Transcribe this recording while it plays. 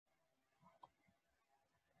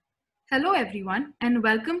Hello, everyone, and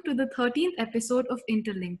welcome to the 13th episode of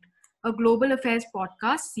Interlinked, a global affairs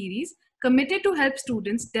podcast series committed to help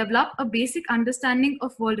students develop a basic understanding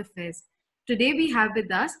of world affairs. Today, we have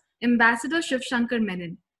with us Ambassador Shiv Shankar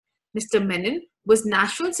Menon. Mr. Menon was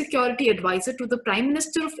National Security Advisor to the Prime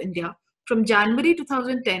Minister of India from January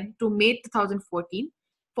 2010 to May 2014,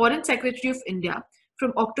 Foreign Secretary of India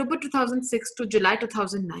from October 2006 to July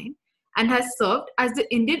 2009, and has served as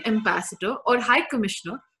the Indian Ambassador or High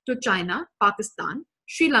Commissioner to China, Pakistan,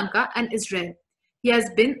 Sri Lanka, and Israel. He has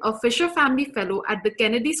been a Fisher Family Fellow at the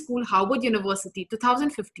Kennedy School, Harvard University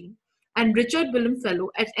 2015, and Richard Willem Fellow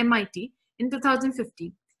at MIT in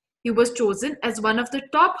 2015. He was chosen as one of the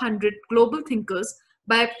top 100 global thinkers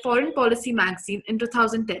by Foreign Policy magazine in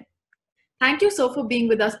 2010. Thank you, sir, for being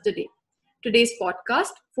with us today. Today's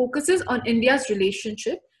podcast focuses on India's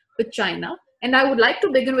relationship with China, and I would like to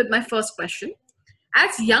begin with my first question.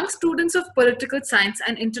 As young students of political science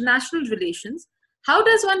and international relations, how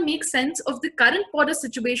does one make sense of the current border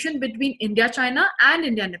situation between India China and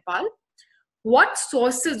India Nepal? What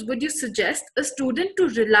sources would you suggest a student to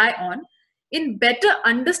rely on in better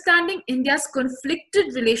understanding India's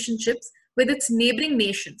conflicted relationships with its neighboring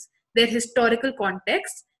nations, their historical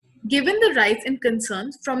context, given the rise in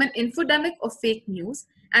concerns from an infodemic of fake news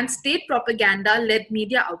and state propaganda led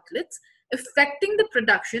media outlets affecting the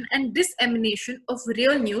production and dissemination of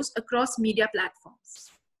real news across media platforms?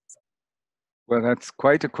 Well, that's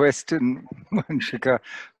quite a question, Vanshika.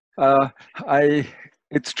 Uh,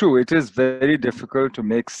 it's true. It is very difficult to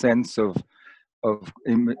make sense of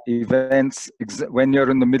events when you're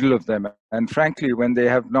in the middle of them, and frankly, when they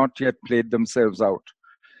have not yet played themselves out.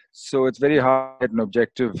 So it's very hard to get an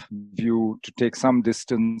objective view, to take some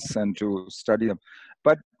distance and to study them.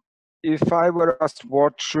 But if I were asked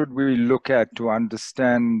what should we look at to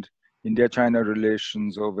understand India-China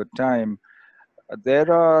relations over time,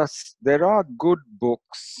 there are good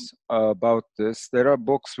books about this. There are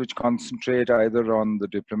books which concentrate either on the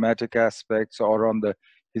diplomatic aspects or on the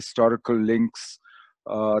historical links.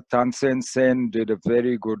 Tansen Sen did a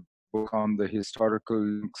very good book on the historical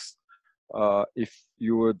links. If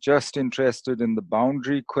you were just interested in the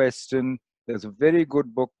boundary question, there's a very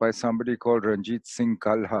good book by somebody called Ranjit Singh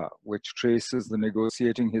Kalha, which traces the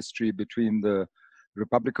negotiating history between the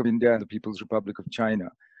Republic of India and the People's Republic of China.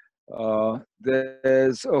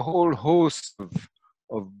 There's a whole host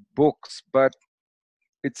of books, but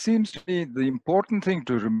it seems to me the important thing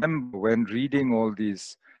to remember when reading all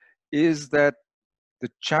these is that the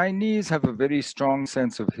Chinese have a very strong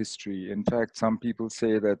sense of history. In fact, some people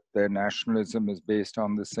say that their nationalism is based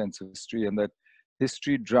on this sense of history, and that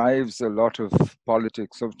history drives a lot of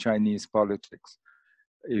politics, of Chinese politics.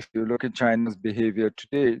 If you look at China's behavior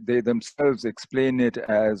today, they themselves explain it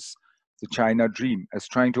as the China dream, as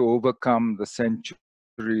trying to overcome the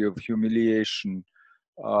century of humiliation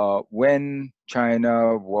when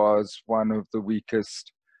China was one of the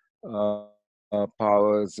weakest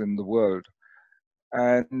powers in the world.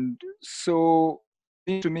 And so,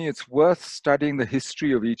 to me, it's worth studying the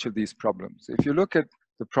history of each of these problems. If you look at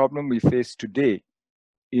the problem we face today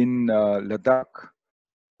in Ladakh,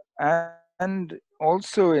 and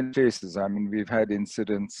also in places, I mean, we've had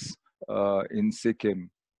incidents in Sikkim.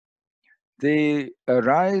 They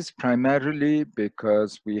arise primarily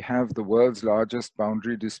because we have the world's largest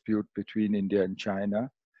boundary dispute between India and China.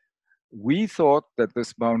 We thought that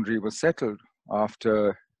this boundary was settled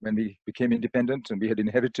after when we became independent, and we had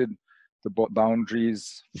inherited the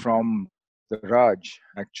boundaries from the Raj,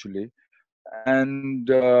 actually. And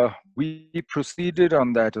we proceeded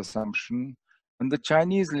on that assumption, and the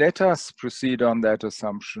Chinese let us proceed on that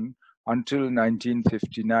assumption until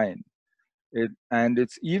 1959. And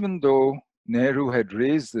it's even though Nehru had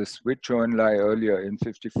raised this with Zhou Enlai earlier in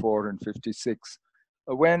 54 and 56,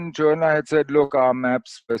 when Zhou Enlai had said, look, our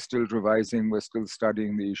maps, we're still revising, we're still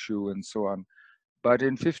studying the issue and so on. But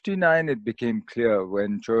in 59, it became clear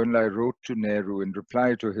when Zhou Enlai wrote to Nehru in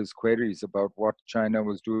reply to his queries about what China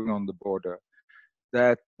was doing on the border,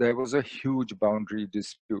 that there was a huge boundary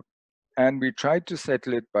dispute. And we tried to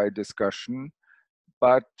settle it by discussion,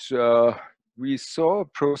 but we saw a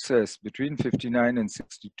process between 59 and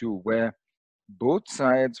 62 where both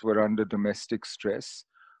sides were under domestic stress,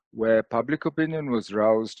 where public opinion was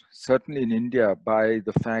roused, certainly in India, by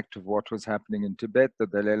the fact of what was happening in Tibet. The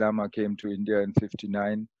Dalai Lama came to India in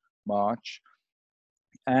 59, March,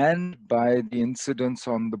 and by the incidents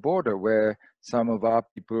on the border where some of our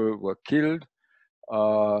people were killed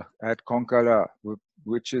at Konkala,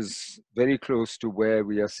 which is very close to where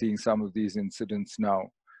we are seeing some of these incidents now.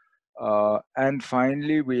 And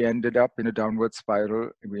finally, we ended up in a downward spiral.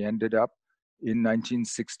 We ended up in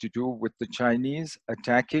 1962 with the Chinese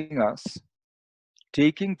attacking us,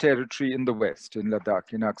 taking territory in the west, in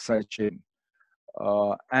Ladakh, in Aksai Chain,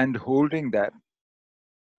 and holding that,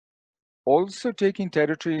 also taking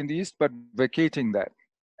territory in the east, but vacating that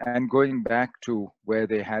and going back to where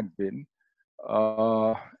they had been.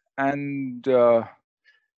 Uh, and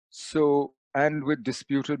and with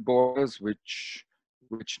disputed borders, which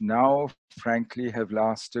now, frankly, have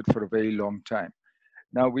lasted for a very long time.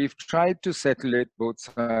 Now, we've tried to settle it, both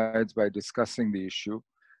sides, by discussing the issue,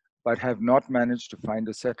 but have not managed to find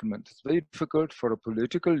a settlement. It's very difficult for a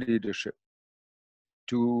political leadership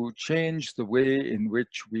to change the way in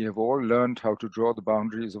which we have all learned how to draw the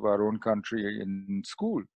boundaries of our own country in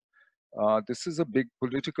school. This is a big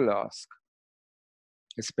political ask,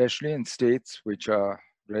 especially in states which are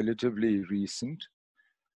relatively recent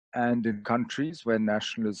and in countries where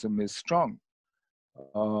nationalism is strong,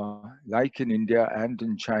 like in India and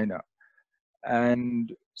in China.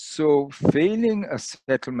 And so failing a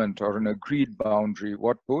settlement or an agreed boundary,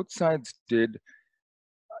 what both sides did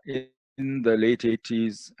in the late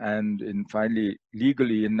 80s and finally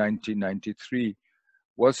legally in 1993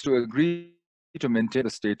 was to agree to maintain the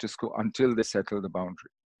status quo until they settled the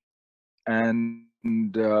boundary. And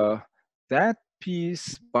that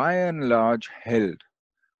piece, by and large, held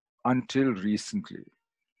until recently.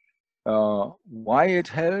 Why it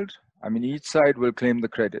held? I mean, each side will claim the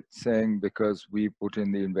credit, saying because we put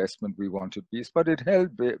in the investment, we wanted peace. But it held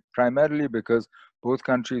primarily because both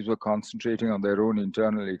countries were concentrating on their own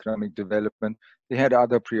internal economic development. They had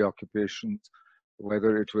other preoccupations,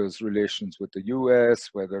 whether it was relations with the US,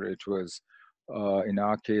 whether it was, in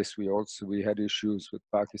our case, we had issues with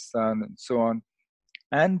Pakistan and so on.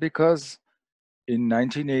 And because in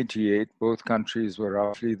 1988, both countries were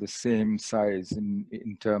roughly the same size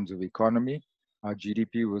in terms of economy. Our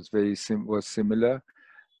GDP was was similar.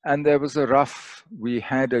 And there was we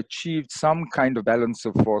had achieved some kind of balance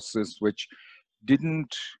of forces, which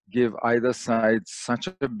didn't give either side such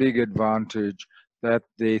a big advantage that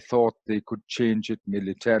they thought they could change it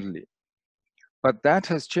militarily. But that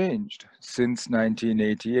has changed since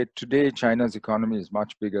 1988. Today, China's economy is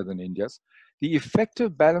much bigger than India's. The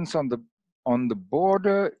effective balance on the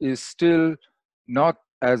border is still not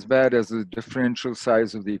as bad as the differential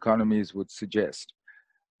size of the economies would suggest.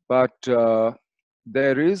 But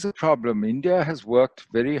there is a problem. India has worked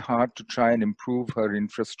very hard to try and improve her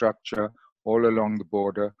infrastructure all along the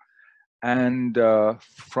border. And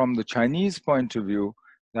from the Chinese point of view,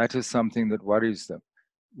 that is something that worries them,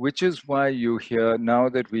 which is why you hear now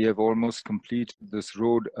that we have almost completed this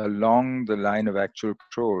road along the line of actual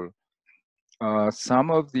control.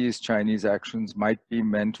 Some of these Chinese actions might be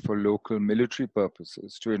meant for local military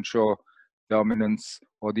purposes to ensure dominance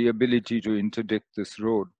or the ability to interdict this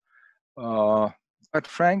road. But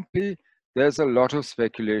frankly, there's a lot of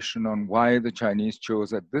speculation on why the Chinese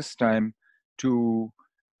chose at this time to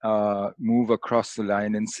move across the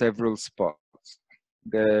line in several spots.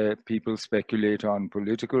 People speculate on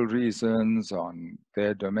political reasons, on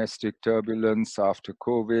their domestic turbulence after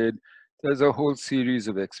COVID. There's a whole series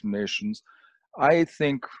of explanations. I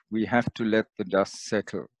think we have to let the dust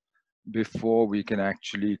settle before we can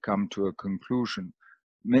actually come to a conclusion.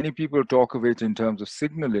 Many people talk of it in terms of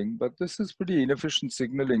signaling, but this is pretty inefficient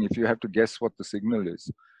signaling if you have to guess what the signal is.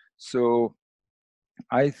 So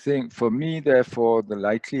I think for me, therefore, the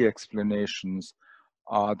likely explanations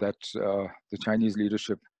are that the Chinese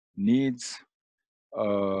leadership needs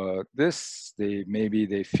this. Maybe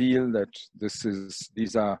they feel that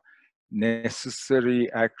these are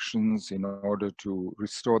necessary actions in order to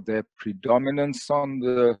restore their predominance on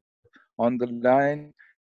the line.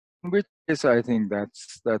 In which case, I think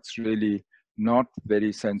that's really not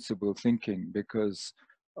very sensible thinking, because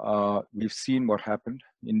we've seen what happened.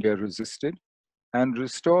 India resisted and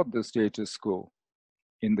restored the status quo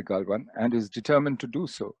in the Galwan and is determined to do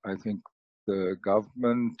so. I think the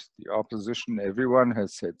government, the opposition, everyone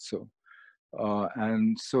has said so.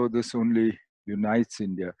 And so this only unites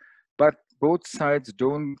India. But both sides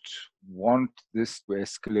don't want this to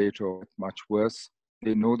escalate or much worse.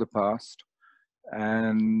 They know the past.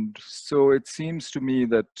 And so it seems to me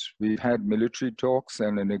that we've had military talks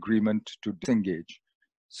and an agreement to disengage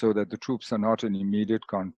so that the troops are not in immediate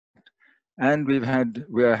contact. And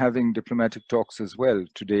we are having diplomatic talks as well.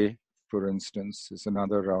 Today, for instance, is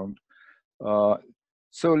another round.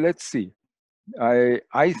 So let's see.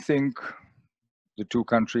 I think the two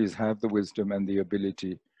countries have the wisdom and the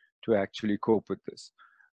ability to actually cope with this.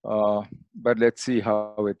 But let's see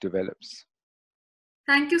how it develops.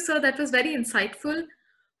 Thank you, sir. That was very insightful.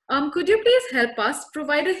 Could you please help us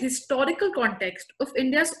provide a historical context of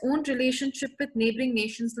India's own relationship with neighboring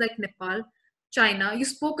nations like Nepal China. You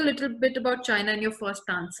spoke a little bit about China in your first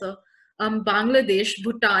answer. Bangladesh,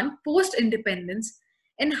 Bhutan, post-independence,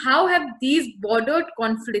 and how have these border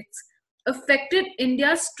conflicts affected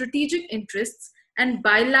India's strategic interests and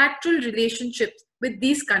bilateral relationships with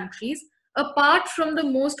these countries, apart from the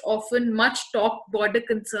most often much talked border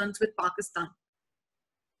concerns with Pakistan?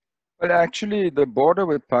 Well, actually, the border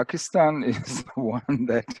with Pakistan is one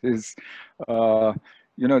that is, the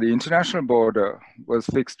international border was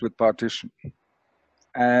fixed with partition.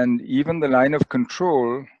 And even the line of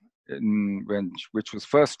control, which was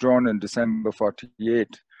first drawn in December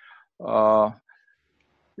 48,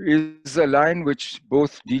 is a line which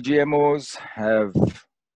both DGMOs have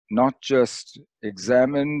not just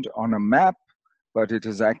examined on a map, but it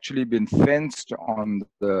has actually been fenced on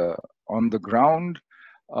the ground.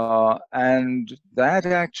 And that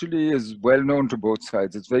actually is well known to both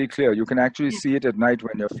sides. It's very clear. You can actually see it at night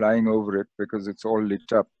when you're flying over it because it's all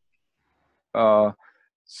lit up.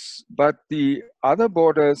 But the other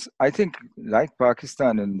borders, I think, like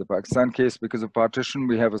Pakistan, in the Pakistan case, because of partition,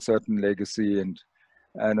 we have a certain legacy and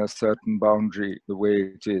a certain boundary, the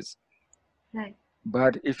way it is. Right.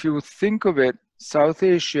 But if you think of it, South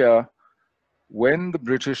Asia, when the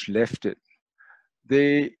British left it,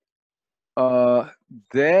 their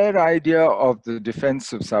idea of the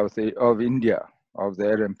defense of India, of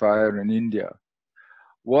their empire in India,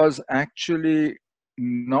 was actually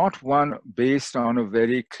not one based on a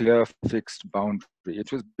very clear fixed boundary.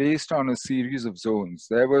 It was based on a series of zones.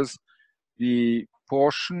 There was the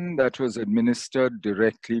portion that was administered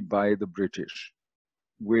directly by the British,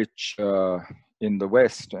 which in the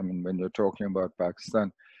West, I mean, when you're talking about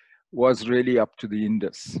Pakistan, was really up to the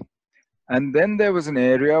Indus. And then there was an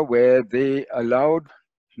area where they allowed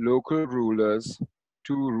local rulers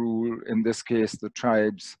to rule, in this case, the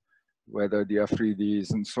tribes, whether the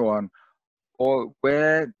Afridis and so on, or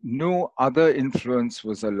where no other influence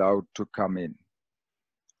was allowed to come in.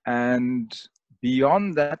 And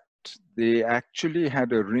beyond that, they actually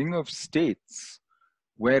had a ring of states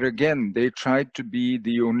where, again, they tried to be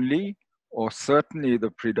the only or certainly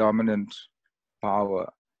the predominant power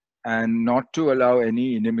and not to allow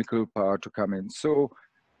any inimical power to come in. So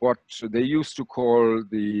what they used to call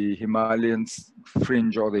the Himalayan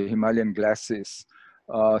fringe or the Himalayan glacis,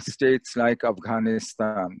 states like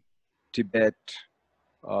Afghanistan, Tibet,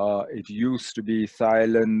 it used to be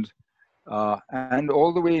Thailand, and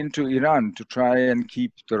all the way into Iran to try and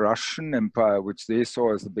keep the Russian Empire, which they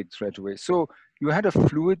saw as the big threat, away. So you had a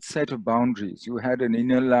fluid set of boundaries. You had an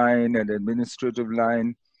inner line, an administrative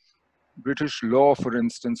line. British law, for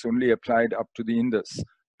instance, only applied up to the Indus.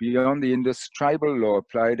 Beyond the Indus, tribal law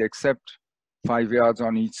applied except 5 yards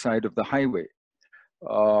on each side of the highway.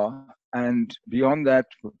 And beyond that,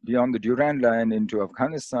 beyond the Durand line into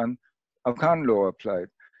Afghanistan, Afghan law applied.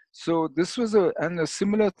 So this was a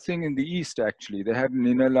similar thing in the East, actually. They had an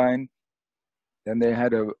inner line, then they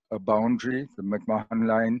had a boundary, the McMahon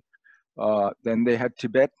line. Then they had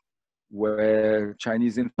Tibet, where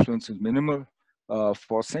Chinese influence was minimal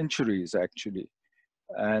for centuries, actually.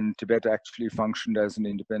 And Tibet actually functioned as an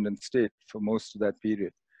independent state for most of that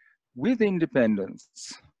period. With independence,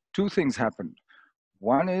 two things happened.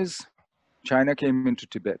 One is China came into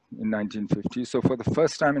Tibet in 1950. So for the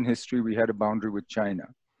first time in history, we had a boundary with China.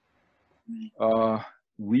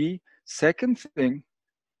 Second thing,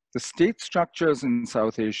 the state structures in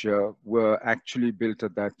South Asia were actually built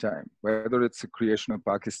at that time, whether it's the creation of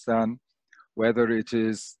Pakistan, whether it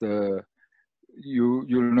is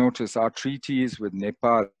you'll notice our treaties with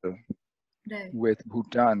Nepal, Right. with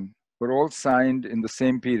Bhutan, were all signed in the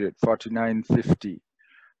same period, 49-50.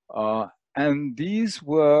 And these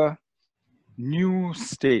were new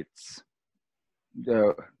states.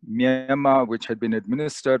 Myanmar, which had been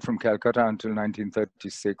administered from Calcutta until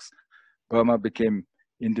 1936, Burma became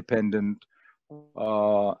independent.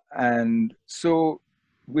 And so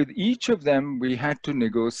with each of them, we had to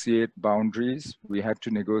negotiate boundaries. We had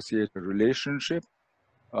to negotiate a relationship.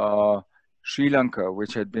 Sri Lanka,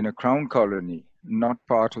 which had been a crown colony, not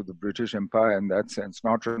part of the British Empire in that sense,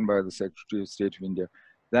 not run by the Secretary of State of India,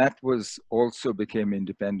 that was also became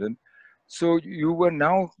independent. So you were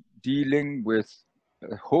now dealing with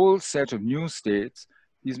a whole set of new states.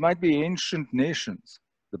 These might be ancient nations.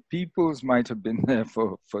 The peoples might have been there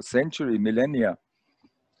for centuries, millennia,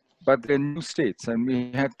 but they're new states, and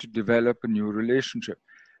we had to develop a new relationship.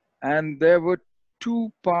 And there were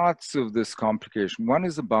two parts of this complication. One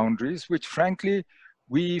is the boundaries, which frankly,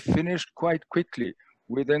 we finished quite quickly.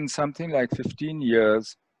 Within something like 15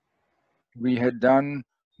 years, we had done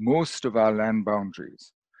most of our land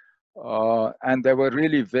boundaries. And there were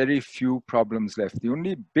really very few problems left. The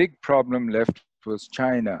only big problem left was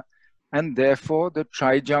China. And therefore, the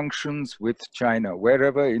tri-junctions with China,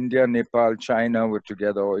 wherever India, Nepal, China were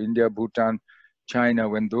together, or India, Bhutan, China,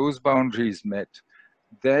 when those boundaries met,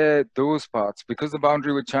 those parts, because the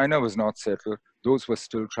boundary with China was not settled, those were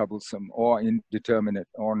still troublesome or indeterminate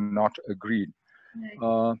or not agreed.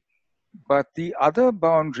 Right. But the other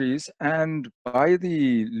boundaries, and by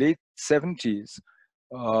the late 70s,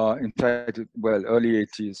 in fact, well, early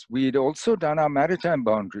 80s, we'd also done our maritime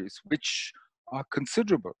boundaries, which are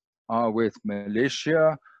considerable, with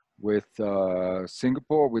Malaysia, with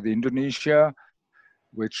Singapore, with Indonesia,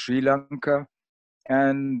 with Sri Lanka.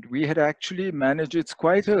 And we had actually managed, it's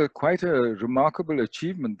quite a remarkable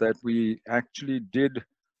achievement that we actually did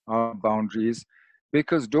our boundaries,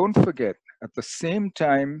 because don't forget, at the same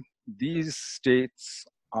time, these states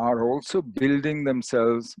are also building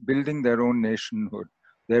themselves, building their own nationhood,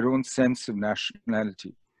 their own sense of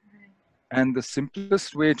nationality. And the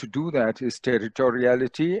simplest way to do that is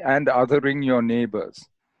territoriality and othering your neighbors.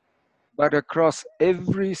 But across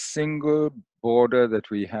every single border that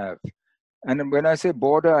we have, and when I say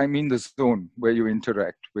border, I mean the zone where you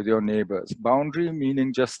interact with your neighbors. Boundary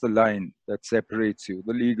meaning just the line that separates you,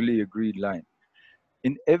 the legally agreed line.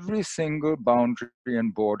 In every single boundary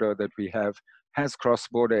and border that we have has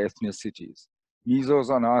cross-border ethnicities. Mizos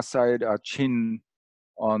on our side are Chin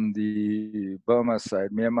on the Burma side,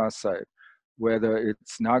 Myanmar side, whether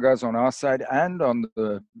it's Nagas on our side and on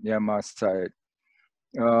the Myanmar side.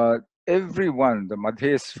 Everyone, the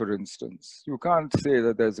Madhes, for instance, you can't say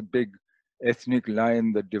that there's a big ethnic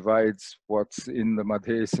line that divides what's in the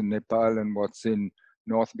Madhes in Nepal and what's in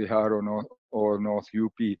North Bihar or North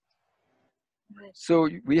UP. So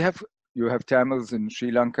you have Tamils in Sri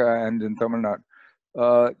Lanka and in Tamil Nadu.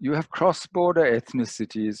 You have cross-border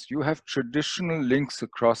ethnicities. You have traditional links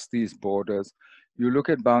across these borders. You look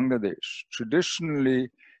at Bangladesh. Traditionally,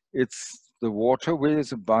 it's the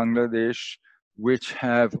waterways of Bangladesh which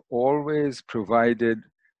have always provided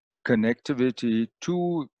connectivity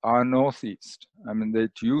to our northeast. I mean, they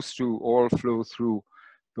used to all flow through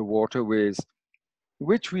the waterways,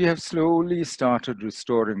 which we have slowly started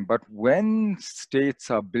restoring. But when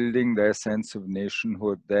states are building their sense of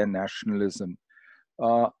nationhood, their nationalism,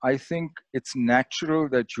 I think it's natural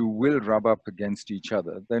that you will rub up against each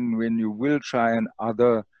other. Then when you will try and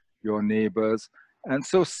other your neighbors. And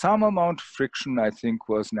so some amount of friction, I think,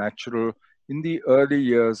 was natural in the early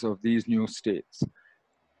years of these new states.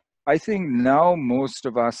 I think now most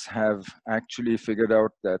of us have actually figured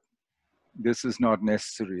out that this is not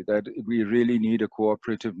necessary, that we really need a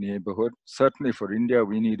cooperative neighborhood. Certainly for India,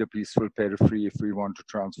 we need a peaceful periphery if we want to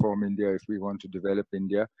transform India, if we want to develop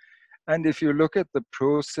India. And if you look at the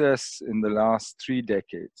process in the last 3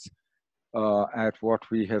 decades, at what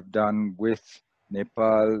we have done with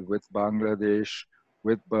Nepal, with Bangladesh,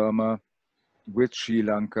 with Burma, with Sri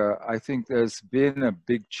Lanka, I think there's been a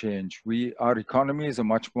big change. Our economies are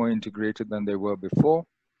much more integrated than they were before.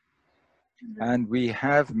 And we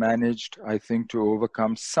have managed, I think, to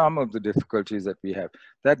overcome some of the difficulties that we have.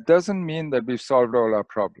 That doesn't mean that we've solved all our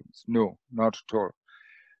problems. No, not at all.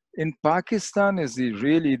 In Pakistan is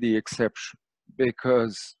really the exception,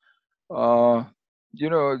 because Ziaul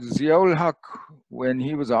Haq, when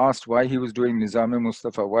he was asked why he was doing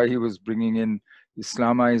Nizam-e-Mustafa, why he was bringing in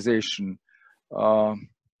Islamization,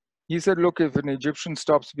 he said, look, if an Egyptian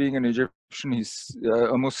stops being an Egyptian, he's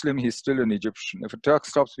a Muslim, he's still an Egyptian. If a Turk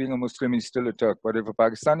stops being a Muslim, he's still a Turk. But if a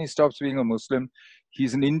Pakistani stops being a Muslim,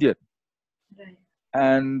 he's an Indian. Right.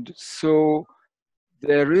 And so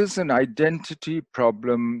there is an identity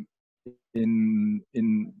problem and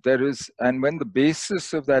when the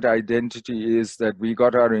basis of that identity is that we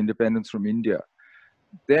got our independence from India,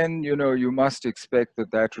 then you must expect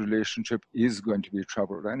that relationship is going to be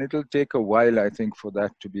troubled, and it'll take a while, I think, for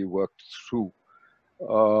that to be worked through.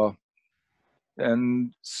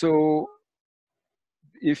 And so,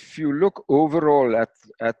 if you look overall at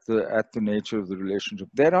the nature of the relationship,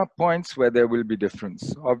 there are points where there will be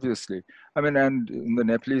difference, obviously. I mean, and in the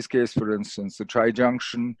Nepalese case, for instance, the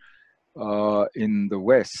tri-junction in the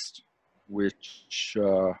West, which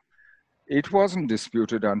it wasn't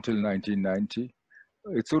disputed until 1990.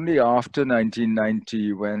 It's only after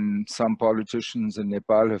 1990 when some politicians in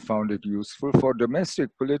Nepal have found it useful for domestic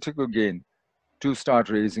political gain to start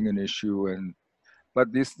raising an issue.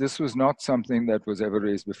 But this was not something that was ever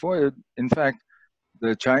raised before. In fact,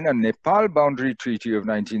 the China-Nepal Boundary Treaty of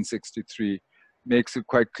 1963 makes it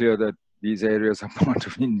quite clear that these areas are part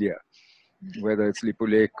of India, whether it's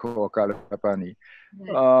Lipulekh or Kalapani.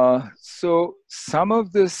 So some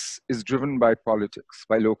of this is driven by politics,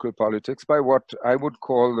 by local politics, by what I would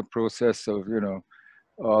call the process of,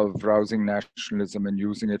 of rousing nationalism and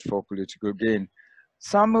using it for political gain.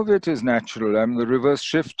 Some of it is natural. I mean, the reverse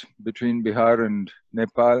shift between Bihar and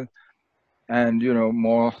Nepal, and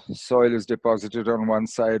more soil is deposited on one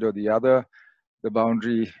side or the other. The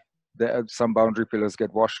boundary, some boundary pillars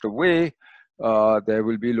get washed away. There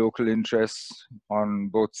will be local interests on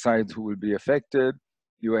both sides who will be affected.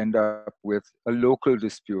 You end up with a local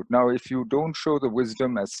dispute. Now, if you don't show the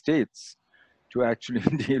wisdom as states to actually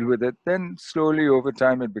deal with it, then slowly over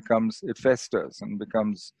time it festers and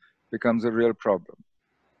becomes a real problem,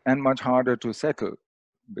 and much harder to settle,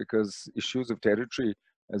 because issues of territory,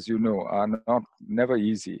 as you know, are never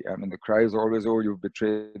easy. I mean, the cry is always, oh, you've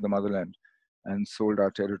betrayed the motherland and sold our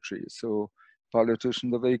territory. So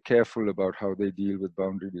politicians are very careful about how they deal with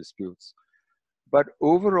boundary disputes. But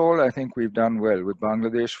overall, I think we've done well. With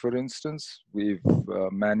Bangladesh, for instance, we've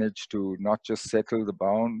managed to not just settle the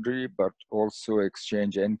boundary, but also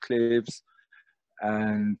exchange enclaves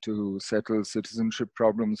and to settle citizenship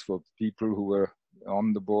problems for people who were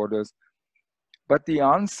on the borders. But the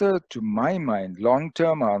answer, to my mind,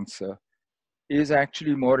 long-term answer, is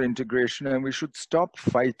actually more integration, and we should stop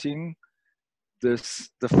fighting the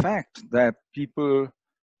fact that people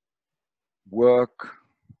work,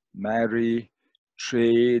 marry,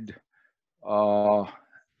 trade,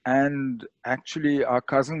 and actually are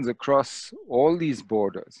cousins across all these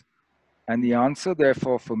borders. And the answer,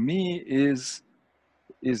 therefore, for me is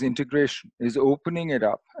integration, is opening it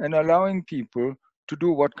up and allowing people to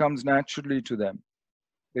do what comes naturally to them.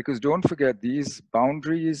 Because don't forget, these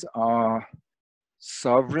boundaries are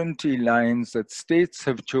sovereignty lines that states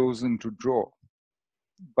have chosen to draw.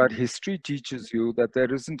 But history teaches you that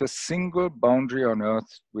there isn't a single boundary on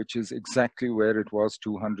earth which is exactly where it was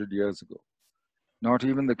 200 years ago. Not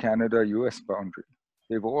even the Canada-US boundary.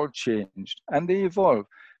 They've all changed and they evolve.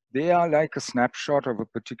 They are like a snapshot of a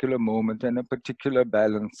particular moment and a particular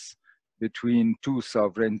balance between two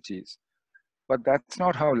sovereignties. But that's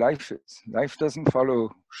not how life is. Life doesn't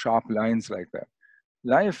follow sharp lines like that.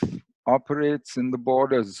 Life operates in the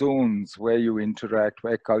border zones where you interact,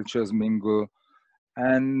 where cultures mingle.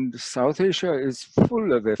 And South Asia is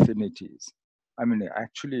full of affinities. I mean,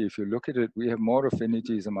 actually, if you look at it, we have more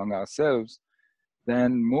affinities among ourselves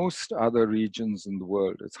than most other regions in the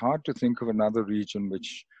world. It's hard to think of another region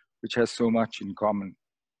which has so much in common.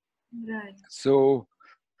 Right. So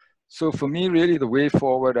for me, really, the way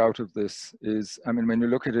forward out of this is, I mean, when you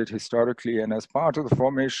look at it historically, and as part of the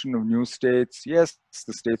formation of new states, yes,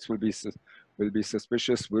 the states will be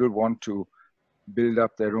suspicious, will want to build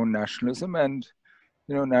up their own nationalism, and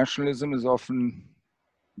nationalism is often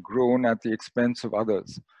grown at the expense of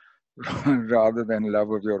others, rather than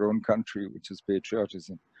love of your own country, which is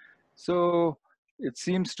patriotism. So it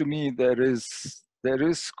seems to me there is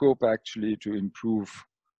scope actually to improve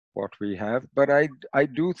what we have, but I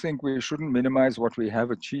do think we shouldn't minimize what we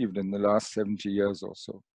have achieved in the last 70 years or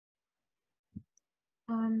so.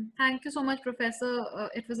 Thank you so much, Professor.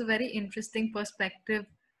 It was a very interesting perspective.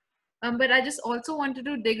 But I just also wanted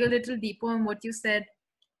to dig a little deeper on what you said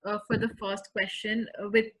for the first question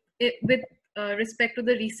with respect to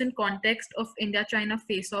the recent context of India-China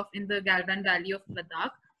face-off in the Galwan Valley of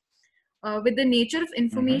Ladakh. With the nature of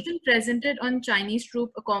information presented on Chinese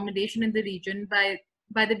troop accommodation in the region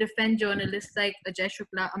by the defense journalists like Ajay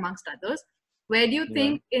Shukla, amongst others, where do you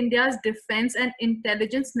think India's defense and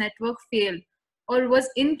intelligence network failed or was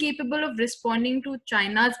incapable of responding to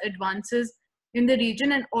China's advances in the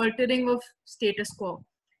region and altering of status quo?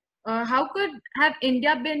 How could have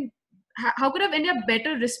India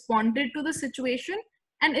better responded to the situation?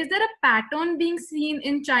 And is there a pattern being seen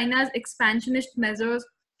in China's expansionist measures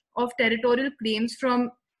of territorial claims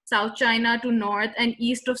from South China to North and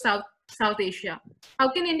East of South Asia?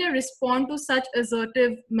 How can India respond to such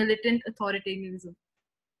assertive militant authoritarianism?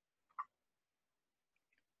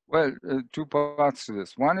 Well, two parts to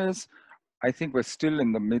this. One is, I think we're still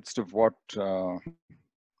in the midst of what,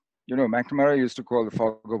 McNamara used to call the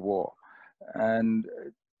fog of war. And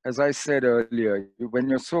as I said earlier, when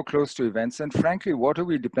you're so close to events, and frankly, what are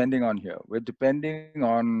we depending on here? We're depending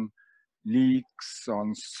on leaks,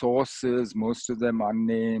 on sources, most of them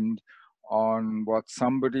unnamed, on what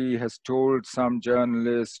somebody has told some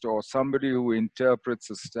journalist or somebody who interprets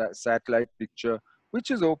a satellite picture,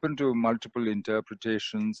 which is open to multiple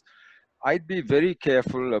interpretations. I'd be very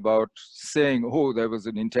careful about saying, oh, there was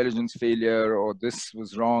an intelligence failure or this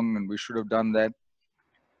was wrong and we should have done that.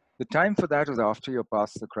 The time for that is after you're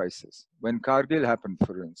past the crisis. When Kargil happened,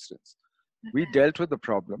 for instance, we dealt with the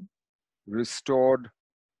problem, restored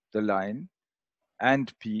the line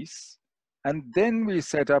and peace, and then we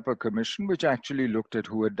set up a commission which actually looked at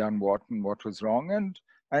who had done what and what was wrong,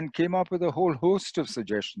 and came up with a whole host of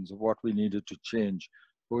suggestions of what we needed to change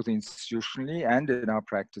both institutionally and in our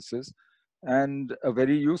practices. And a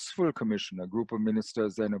very useful commission. A group of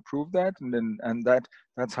ministers then approved that, and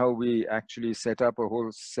that's how we actually set up a whole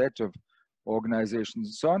set of organizations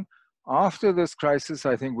and so on. After this crisis,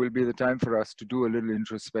 I think will be the time for us to do a little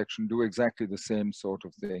introspection, do exactly the same sort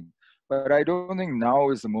of thing. But I don't think now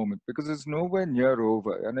is the moment because it's nowhere near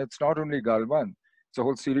over. And it's not only Galwan, it's a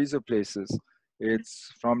whole series of places.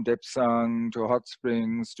 It's from Depsang to Hot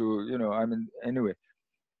Springs to, anyway.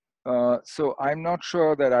 So I'm not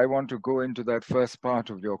sure that I want to go into that first part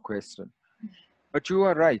of your question. But you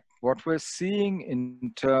are right. What we're seeing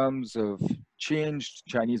in terms of changed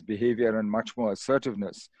Chinese behavior and much more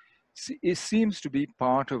assertiveness, it seems to be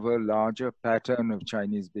part of a larger pattern of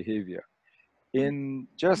Chinese behavior. In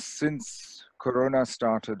just since Corona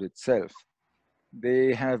started itself,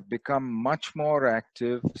 they have become much more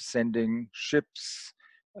active, sending ships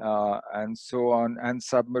and so on, and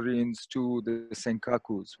submarines to the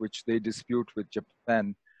Senkakus, which they dispute with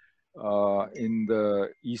Japan in the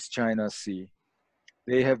East China Sea.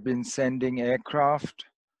 They have been sending aircraft,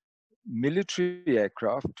 military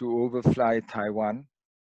aircraft, to overfly Taiwan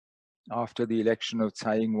after the election of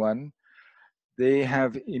Tsai Ing-wen. They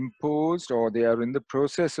have imposed, or they are in the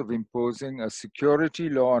process of imposing, a security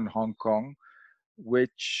law on Hong Kong,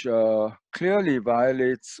 which clearly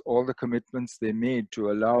violates all the commitments they made to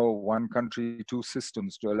allow one country, two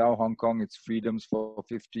systems, to allow Hong Kong its freedoms for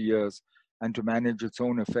 50 years and to manage its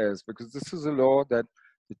own affairs, because this is a law that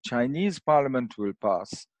the Chinese parliament will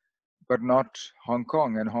pass, but not Hong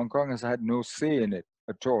Kong, and Hong Kong has had no say in it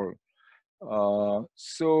at all.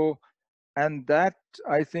 And that,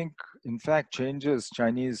 I think, in fact, changes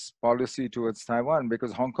Chinese policy towards Taiwan,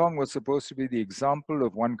 because Hong Kong was supposed to be the example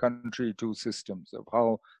of one country, two systems, of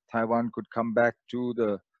how Taiwan could come back to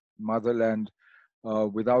the motherland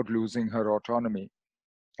without losing her autonomy.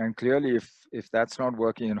 And clearly, if that's not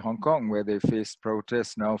working in Hong Kong, where they faced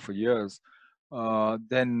protests now for years,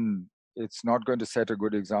 then it's not going to set a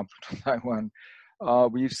good example to Taiwan.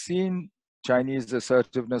 We've seen Chinese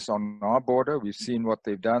assertiveness on our border. We've seen what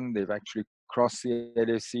they've done. They've actually crossed the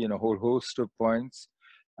LAC in a whole host of points,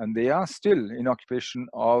 and they are still in occupation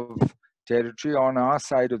of territory on our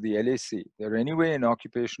side of the LAC. They're anyway in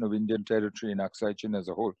occupation of Indian territory in Aksai Chin as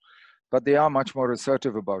a whole, but they are much more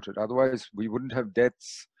assertive about it. Otherwise, we wouldn't have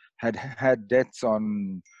had deaths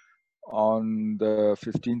on the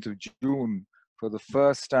 15th of June for the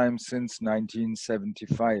first time since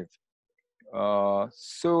 1975.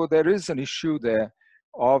 So there is an issue there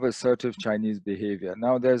of assertive Chinese behavior.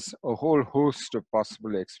 Now, there's a whole host of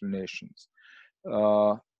possible explanations.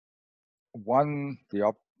 One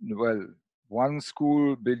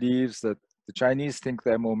school believes that the Chinese think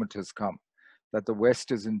their moment has come, that the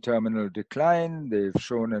West is in terminal decline. They've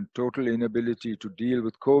shown a total inability to deal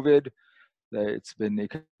with COVID. It's been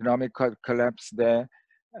economic collapse there.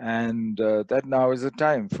 And that now is a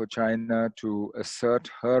time for China to assert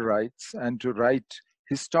her rights and to right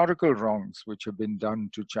historical wrongs which have been done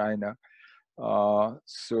to China.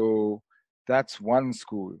 So that's one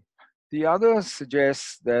school. The other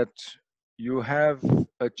suggests that you have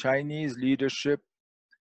a Chinese leadership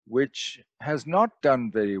which has not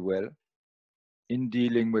done very well in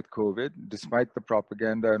dealing with COVID, despite the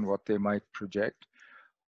propaganda and what they might project,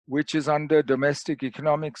 which is under domestic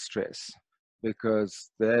economic stress,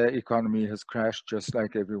 because their economy has crashed just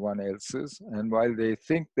like everyone else's. And while they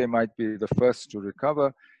think they might be the first to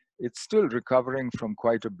recover, it's still recovering from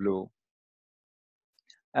quite a blow.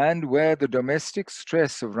 And where the domestic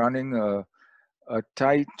stress of running a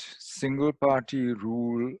tight single-party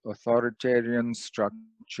rule, authoritarian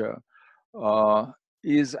structure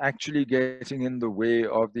is actually getting in the way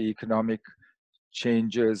of the economic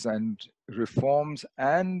changes and reforms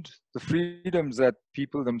and the freedoms that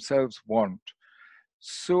people themselves want.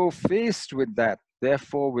 So faced with that,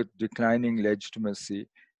 therefore with declining legitimacy,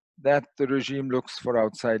 that the regime looks for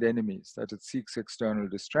outside enemies, that it seeks external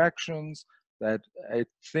distractions, that it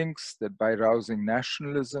thinks that by rousing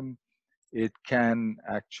nationalism, it can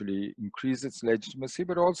actually increase its legitimacy,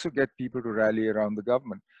 but also get people to rally around the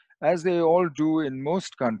government, as they all do in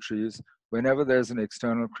most countries. Whenever there's an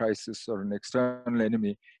external crisis or an external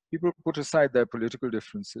enemy, people put aside their political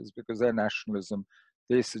differences because their nationalism,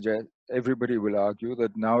 they suggest, everybody will argue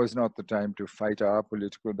that now is not the time to fight our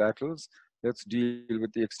political battles. Let's deal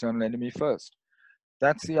with the external enemy first.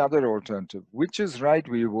 That's the other alternative. Which is right,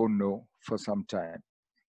 we won't know for some time.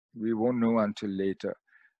 We won't know until later.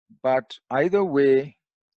 But either way,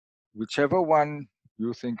 whichever one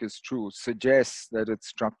you think is true, suggests that it's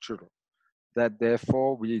structural, that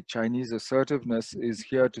therefore Chinese assertiveness is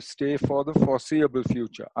here to stay for the foreseeable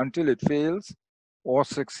future until it fails or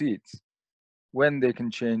succeeds. when they can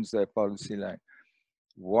change their policy line.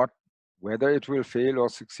 What, whether it will fail or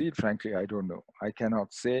succeed, frankly, I don't know. I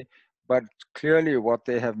cannot say. But clearly, what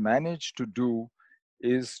they have managed to do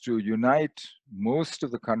is to unite most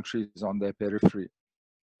of the countries on their periphery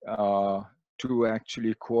uh, to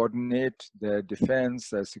actually coordinate their defense,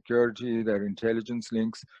 their security, their intelligence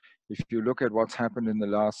links. If you look at what's happened in the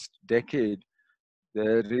last decade,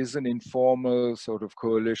 there is an informal sort of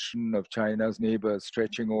coalition of China's neighbors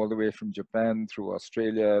stretching all the way from Japan through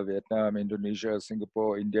Australia, Vietnam, Indonesia,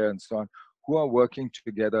 Singapore, India, and so on, who are working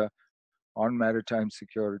together on maritime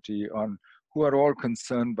security, on who are all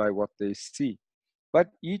concerned by what they see. But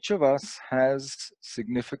each of us has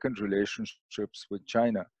significant relationships with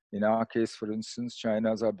China. In our case, for instance,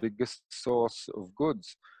 China is our biggest source of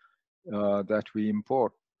goods that we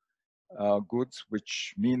import. Goods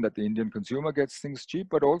which mean that the Indian consumer gets things cheap,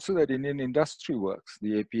 but also that Indian industry works.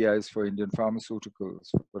 The APIs for Indian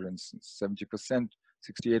pharmaceuticals, for instance, 70%,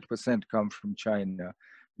 68% come from China.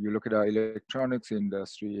 You look at our electronics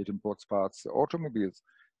industry, it imports parts. Automobiles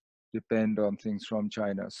depend on things from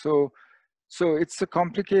China. So it's a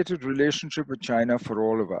complicated relationship with China for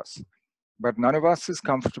all of us. But none of us is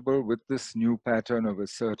comfortable with this new pattern of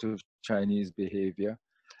assertive Chinese behavior.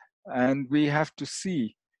 And we have to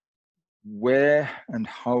see where and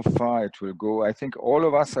how far it will go. I think all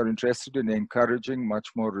of us are interested in encouraging much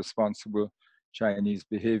more responsible Chinese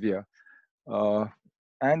behavior.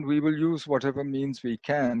 And we will use whatever means we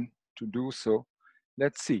can to do so.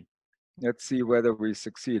 Let's see. Let's see whether we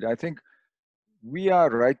succeed. I think we are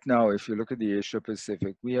right now, if you look at the Asia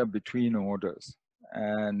Pacific, we are between orders.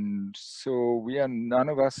 And so none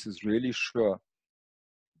of us is really sure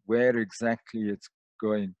where exactly it's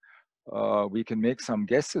going. We can make some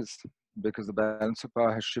guesses because the balance of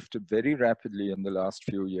power has shifted very rapidly in the last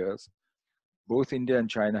few years. Both India and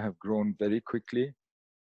China have grown very quickly.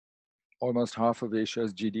 Almost half of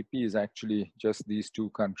Asia's GDP is actually just these two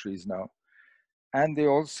countries now. And they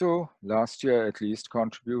also, last year at least,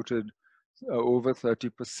 contributed over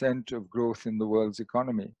 30% of growth in the world's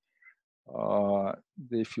economy.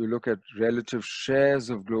 If you look at relative shares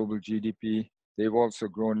of global GDP, they've also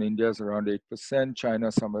grown. India's around 8%,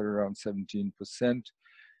 China somewhere around 17%.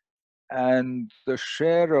 And the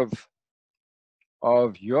share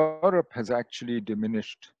of Europe has actually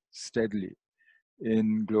diminished steadily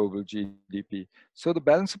in global GDP. So the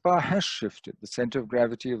balance of power has shifted. The center of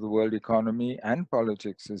gravity of the world economy and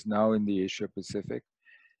politics is now in the Asia Pacific.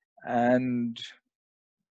 And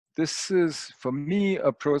this is, for me,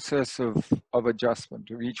 a process of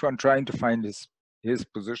adjustment, of each one trying to find his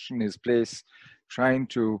position, his place, trying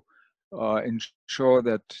to ensure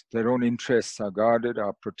that their own interests are guarded,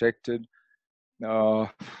 are protected.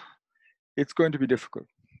 It's going to be difficult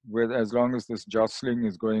as long as this jostling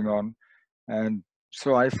is going on. And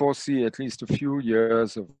so I foresee at least a few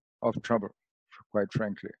years of trouble, quite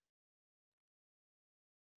frankly.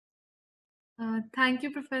 Thank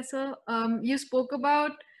you, Professor. You spoke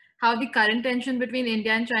about how the current tension between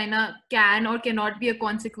India and China can or cannot be a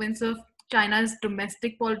consequence of China's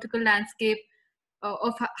domestic political landscape,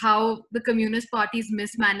 of how the Communist Party's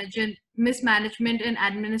mismanagement and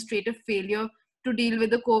administrative failure to deal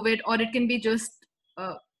with the COVID, or it can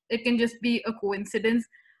just be a coincidence.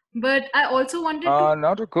 But I also wanted to.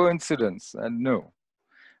 Not a coincidence, and no.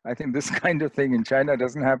 I think this kind of thing in China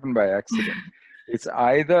doesn't happen by accident. It's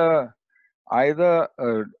either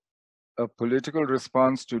a political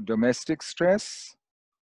response to domestic stress,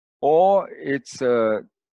 or it's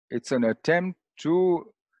an attempt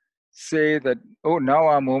to say that, oh, now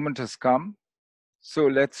our moment has come, so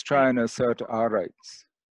let's try and assert our rights.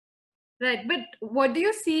 Right, but what do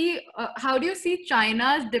you see? How do you see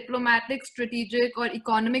China's diplomatic, strategic, or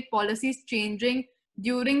economic policies changing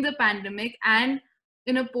during the pandemic and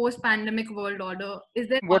in a post-pandemic world order? Is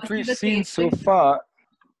there what we've seen so far?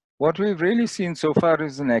 What we've really seen so far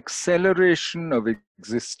is an acceleration of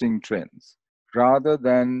existing trends rather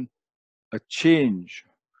than a change.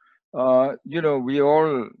 We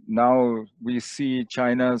all now, we see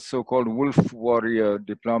China's so-called wolf warrior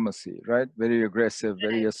diplomacy, right? Very aggressive,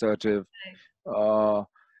 very assertive. But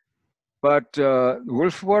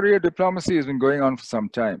wolf warrior diplomacy has been going on for some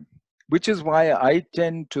time, which is why I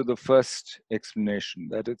tend to the first explanation,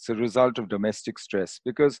 that it's a result of domestic stress,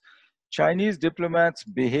 because Chinese diplomats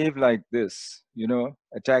behave like this,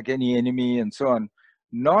 attack any enemy and so on,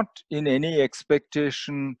 not in any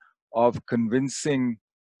expectation of convincing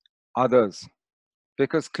others,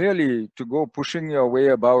 because clearly to go pushing your way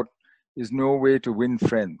about is no way to win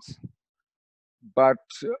friends. But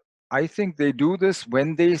I think they do this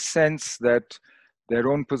when they sense that their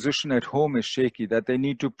own position at home is shaky, that they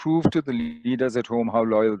need to prove to the leaders at home how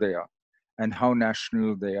loyal they are. and how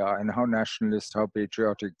national they are and how nationalist, how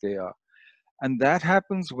patriotic they are. And that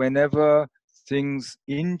happens whenever things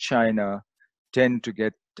in China tend to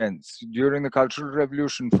get tense. During the Cultural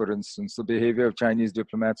Revolution, for instance, the behavior of Chinese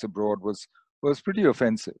diplomats abroad was pretty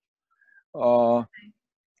offensive. Uh,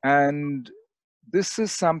 and this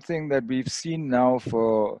is something that we've seen now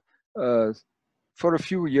uh, for a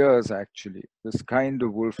few years, actually, this kind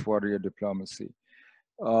of wolf warrior diplomacy.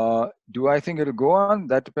 Do I think it'll go on?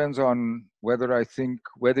 That depends on whether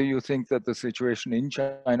you think that the situation in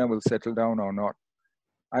China will settle down or not.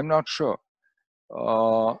 I'm not sure.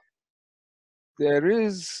 Uh, there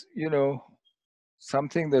is,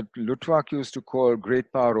 something that Luttwak used to call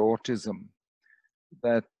great power autism,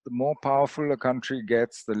 that the more powerful a country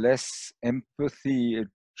gets, the less empathy it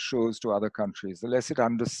shows to other countries, the less it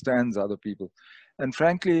understands other people. And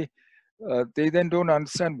frankly, they then don't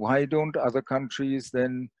understand why don't other countries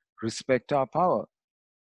then respect our power.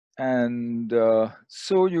 And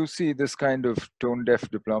so you see this kind of tone-deaf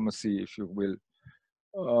diplomacy, if you will.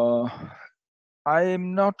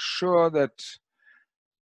 I'm not sure that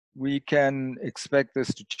we can expect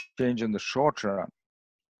this to change in the short run,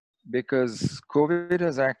 because COVID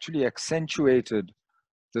has actually accentuated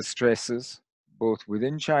the stresses both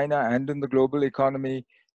within China and in the global economy.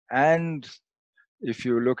 And if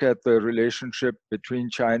you look at the relationship between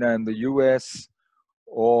China and the US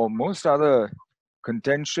or most other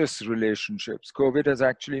contentious relationships, COVID has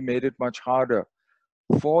actually made it much harder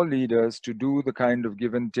for leaders to do the kind of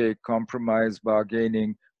give and take, compromise,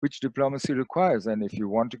 bargaining, which diplomacy requires. And if you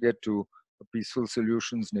want to get to peaceful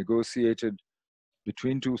solutions negotiated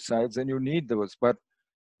between two sides, then you need those. But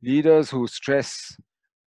leaders who stress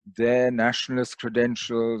their nationalist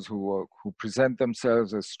credentials, who present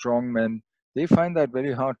themselves as strong men, they find that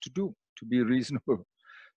very hard to do, to be reasonable.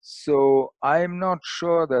 So I'm not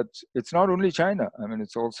sure that it's not only China. I mean,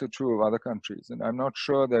 it's also true of other countries. And I'm not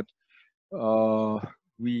sure that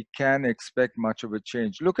we can expect much of a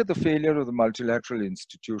change. Look at the failure of the multilateral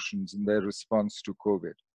institutions in their response to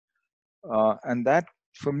COVID. And that,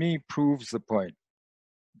 for me, proves the point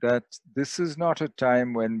that this is not a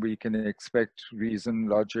time when we can expect reason,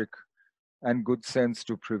 logic, and good sense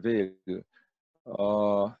to prevail.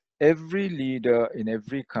 Every leader in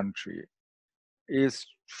every country is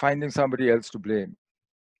finding somebody else to blame,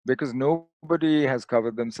 because nobody has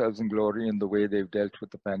covered themselves in glory in the way they've dealt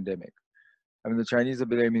with the pandemic. I mean, the Chinese are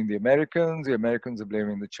blaming the Americans are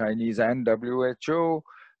blaming the Chinese and WHO.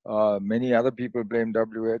 Many other people blame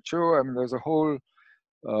WHO. I mean, there's a whole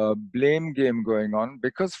blame game going on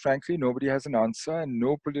because, frankly, nobody has an answer and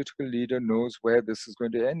no political leader knows where this is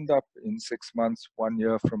going to end up in 6 months, 1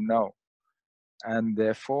 year from now. And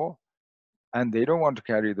therefore, and they don't want to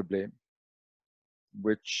carry the blame,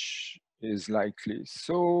 which is likely.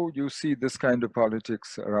 So you see this kind of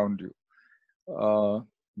politics around you.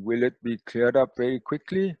 Will it be cleared up very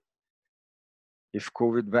quickly? If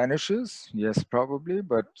COVID vanishes, yes, probably,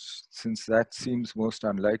 but since that seems most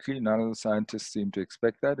unlikely, none of the scientists seem to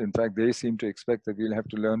expect that. In fact, they seem to expect that we'll have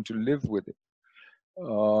to learn to live with it.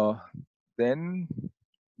 Then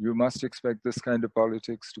you must expect this kind of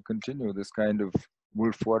politics to continue, this kind of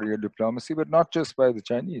wolf warrior diplomacy, but not just by the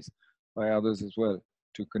Chinese, by others as well,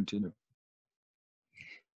 to continue.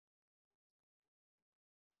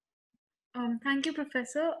 Thank you,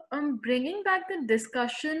 Professor. Bringing back the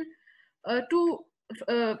discussion to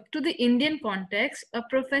the Indian context,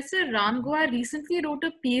 Professor Ram Goa recently wrote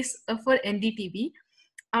a piece for NDTV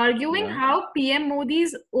arguing how PM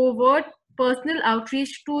Modi's overt personal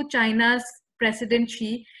outreach to China's President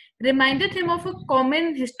Xi reminded him of a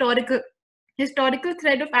common historical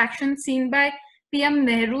thread of action seen by PM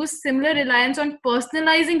Nehru's similar reliance on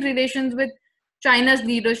personalizing relations with China's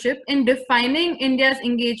leadership in defining India's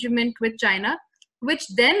engagement with China, which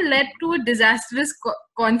then led to a disastrous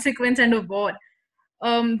consequence and a war.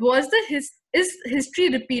 Is history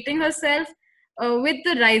repeating herself with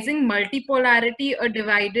the rising multipolarity, a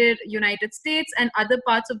divided United States and other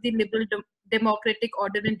parts of the liberal democratic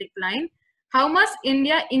order in decline? How must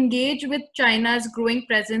India engage with China's growing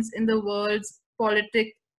presence in the world's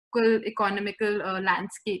political, economical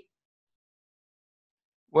landscape?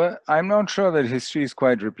 Well, I'm not sure that history is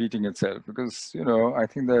quite repeating itself because, I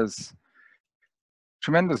think there's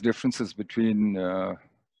tremendous differences between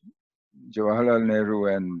Jawaharlal Nehru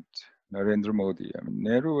and Narendra Modi. I mean,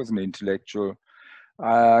 Nehru was an intellectual.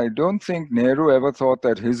 I don't think Nehru ever thought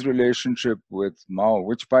that his relationship with Mao,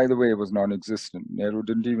 which by the way was non-existent, Nehru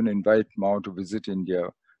didn't even invite Mao to visit India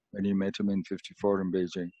when he met him in '54 in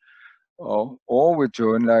Beijing, or with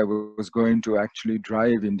Zhou Enlai was going to actually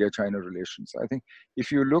drive India-China relations. I think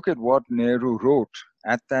if you look at what Nehru wrote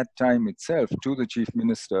at that time itself to the chief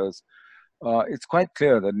ministers, it's quite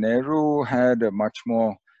clear that Nehru had a much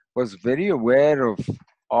more, was very aware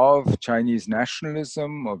of Chinese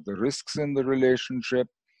nationalism, of the risks in the relationship,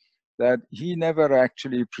 that he never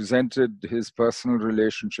actually presented his personal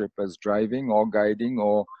relationship as driving or guiding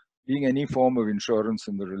or being any form of insurance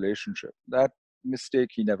in the relationship. That mistake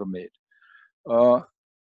he never made.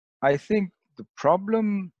 I think the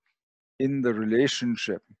problem in the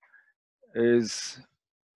relationship is,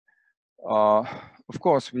 of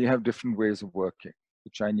course, we have different ways of working,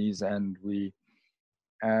 the Chinese and we,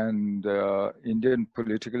 and Indian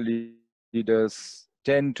political leaders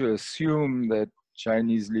tend to assume that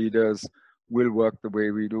Chinese leaders will work the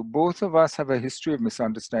way we do. Both of us have a history of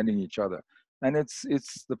misunderstanding each other. And it's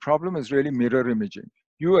the problem is really mirror imaging.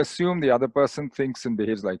 You assume the other person thinks and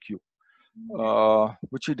behaves like you,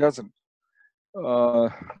 which he doesn't.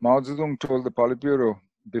 Mao Zedong told the Politburo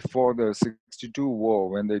before the 62 war,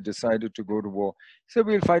 when they decided to go to war, he said,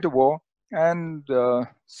 we'll fight a war. And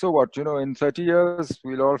so what, you know, in 30 years,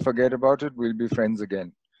 we'll all forget about it. We'll be friends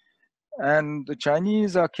again. And the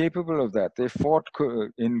Chinese are capable of that. They fought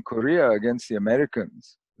in Korea against the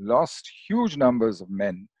Americans, lost huge numbers of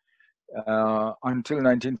men until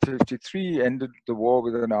 1953, ended the war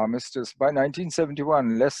with an armistice. By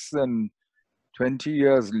 1971, less than 20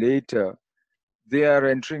 years later, they are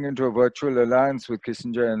entering into a virtual alliance with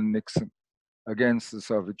Kissinger and Nixon against the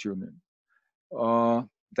Soviet Union.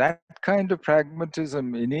 That kind of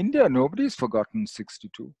pragmatism in India, nobody's forgotten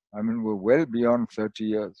 62. I mean, we're well beyond 30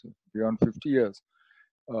 years, beyond 50 years.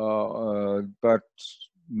 But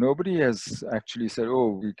nobody has actually said,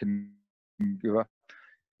 oh, we can give up.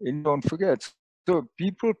 And don't forget. So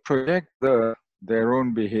people project their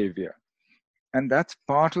own behavior. And that's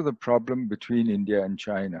part of the problem between India and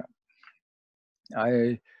China.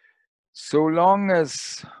 So long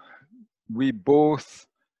as we both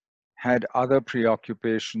had other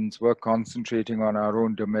preoccupations, were concentrating on our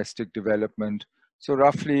own domestic development. So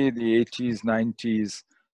roughly the 80s, 90s,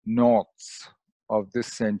 noughts of this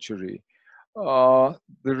century, the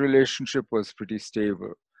relationship was pretty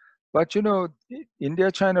stable. But you know,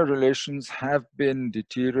 India-China relations have been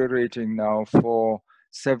deteriorating now for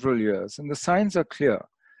several years, and the signs are clear.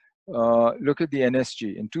 Look at the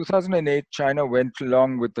NSG. In 2008, China went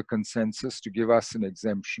along with the consensus to give us an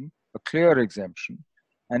exemption, a clear exemption,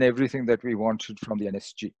 and everything that we wanted from the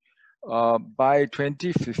NSG. By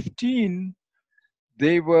 2015,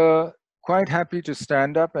 they were quite happy to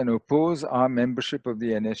stand up and oppose our membership of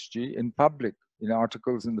the NSG in public, in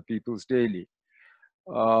articles in the People's Daily.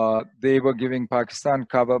 They were giving Pakistan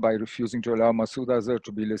cover by refusing to allow Masood Azhar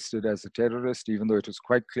to be listed as a terrorist, even though it was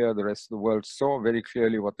quite clear the rest of the world saw very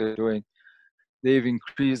clearly what they're doing. They've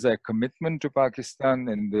increased their commitment to Pakistan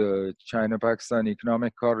in the China-Pakistan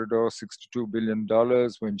Economic Corridor, $62 billion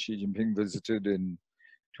when Xi Jinping visited in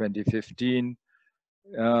 2015.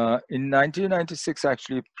 In 1996,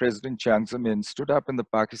 actually, President Jiang Zemin stood up in the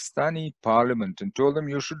Pakistani parliament and told them,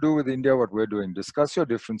 you should do with India what we're doing. Discuss your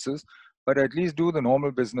differences, but at least do the normal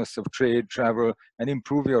business of trade, travel, and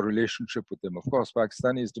improve your relationship with them. Of course,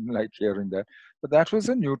 Pakistanis didn't like hearing that, but that was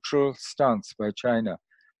a neutral stance by China.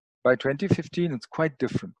 By 2015, it's quite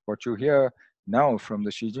different. What you hear now from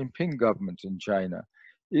the Xi Jinping government in China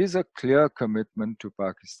is a clear commitment to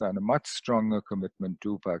Pakistan, a much stronger commitment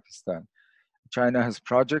to Pakistan. China has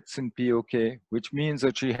projects in POK, which means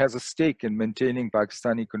that she has a stake in maintaining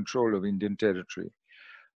Pakistani control of Indian territory.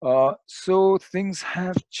 So things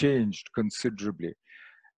have changed considerably.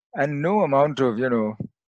 And no amount of,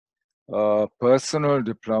 personal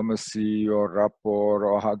diplomacy or rapport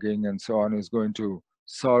or hugging and so on is going to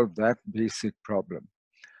solve that basic problem.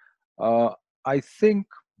 I think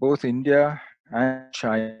both India and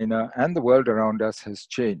China and the world around us has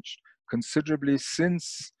changed considerably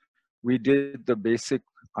since we did the basic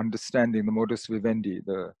understanding, the modus vivendi,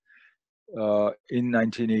 in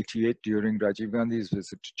 1988 during Rajiv Gandhi's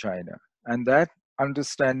visit to China. And that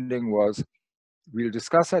understanding was, we'll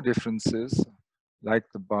discuss our differences, like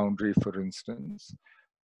the boundary, for instance,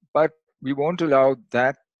 but we won't allow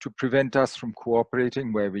that to prevent us from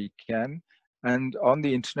cooperating where we can. And on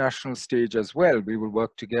the international stage as well, we will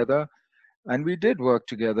work together. And we did work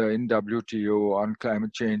together in WTO on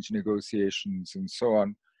climate change negotiations and so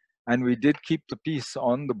on. And we did keep the peace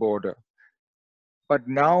on the border. But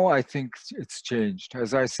now I think it's changed.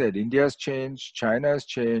 As I said, India has changed, China has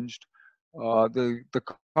changed, the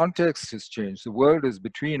context has changed. The world is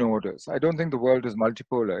between orders. I don't think the world is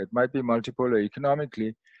multipolar. It might be multipolar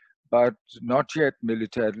economically, but not yet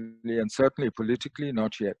militarily, and certainly politically,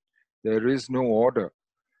 not yet. There is no order.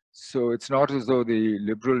 So it's not as though the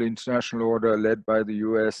liberal international order led by the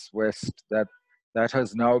US West, that that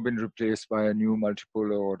has now been replaced by a new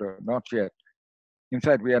multipolar order. Not yet. In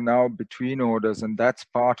fact, we are now between orders, and that's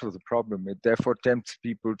part of the problem. It therefore tempts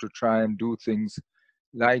people to try and do things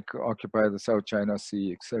like occupy the South China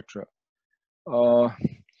Sea, etc.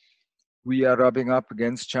 We are rubbing up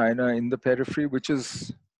against China in the periphery, which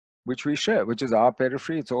we share, which is our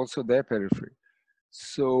periphery. It's also their periphery.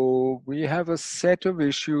 So we have a set of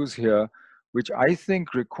issues here, which I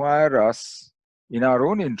think require us, in our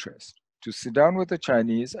own interest, to sit down with the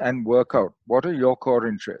Chinese and work out what are your core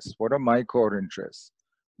interests, what are my core interests,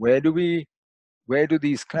 where do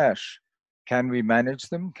these clash? Can we manage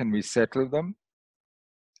them? Can we settle them?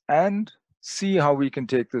 And see how we can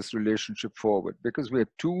take this relationship forward, because we're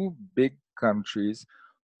two big countries,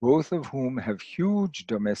 both of whom have huge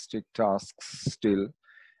domestic tasks still,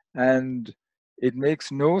 and it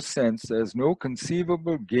makes no sense. There's no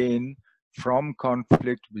conceivable gain from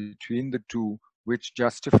conflict between the two which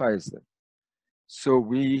justifies them. So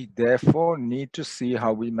we therefore need to see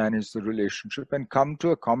how we manage the relationship and come to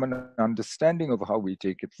a common understanding of how we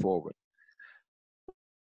take it forward.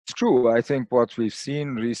 It's true. I think what we've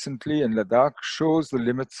seen recently in Ladakh shows the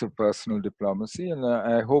limits of personal diplomacy, and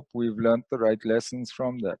I hope we've learned the right lessons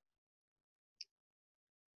from that.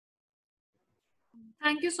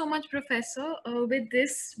 Thank you so much, Professor. With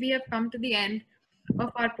this, we have come to the end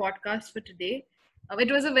of our podcast for today. It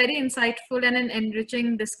was a very insightful and an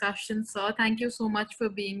enriching discussion, sir. Thank you so much for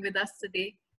being with us today.